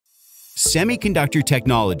Semiconductor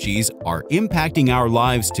technologies are impacting our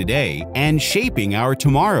lives today and shaping our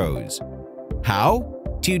tomorrows.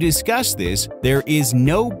 How? To discuss this, there is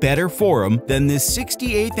no better forum than the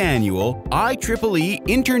 68th Annual IEEE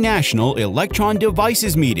International Electron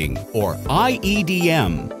Devices Meeting, or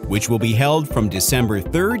IEDM, which will be held from December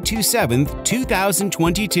 3rd to 7th,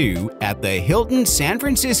 2022 at the Hilton San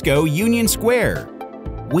Francisco Union Square.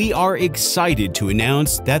 We are excited to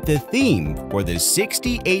announce that the theme for the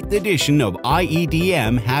 68th edition of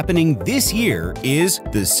IEDM happening this year is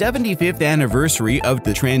the 75th anniversary of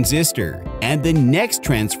the transistor and the next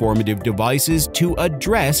transformative devices to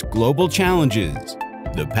address global challenges.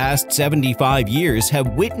 The past 75 years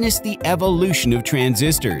have witnessed the evolution of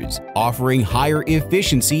transistors, offering higher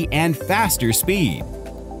efficiency and faster speed.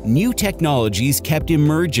 New technologies kept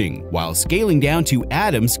emerging, while scaling down to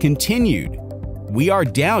atoms continued. We are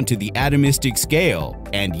down to the atomistic scale,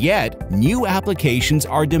 and yet new applications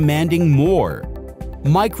are demanding more.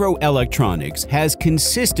 Microelectronics has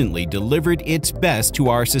consistently delivered its best to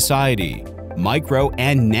our society. Micro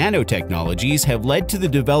and nanotechnologies have led to the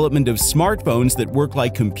development of smartphones that work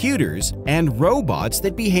like computers and robots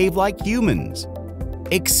that behave like humans.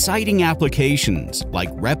 Exciting applications like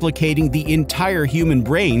replicating the entire human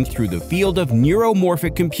brain through the field of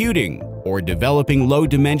neuromorphic computing, or developing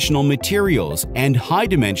low-dimensional materials and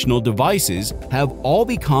high-dimensional devices have all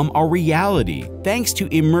become a reality thanks to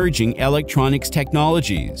emerging electronics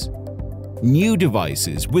technologies. New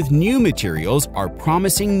devices with new materials are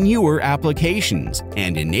promising newer applications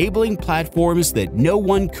and enabling platforms that no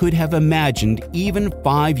one could have imagined even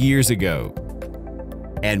 5 years ago.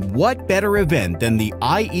 And what better event than the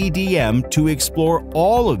IEDM to explore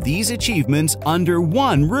all of these achievements under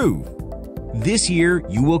one roof? This year,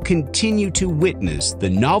 you will continue to witness the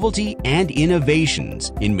novelty and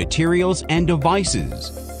innovations in materials and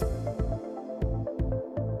devices,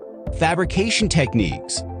 fabrication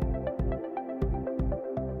techniques,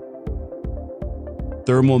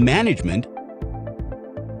 thermal management,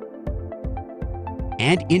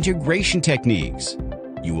 and integration techniques.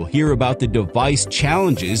 You will hear about the device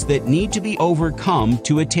challenges that need to be overcome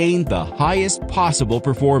to attain the highest possible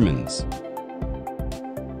performance.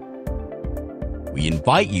 We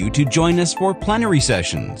invite you to join us for plenary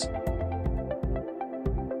sessions,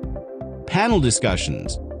 panel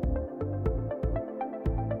discussions,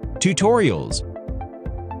 tutorials,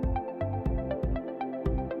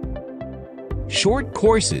 short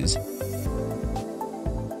courses,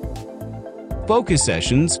 focus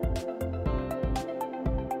sessions.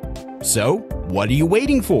 So, what are you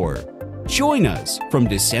waiting for? Join us from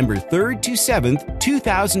December 3rd to 7th,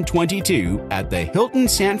 2022 at the Hilton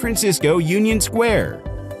San Francisco Union Square.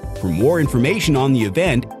 For more information on the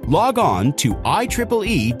event, log on to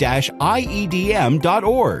IEEE-IEDM.org.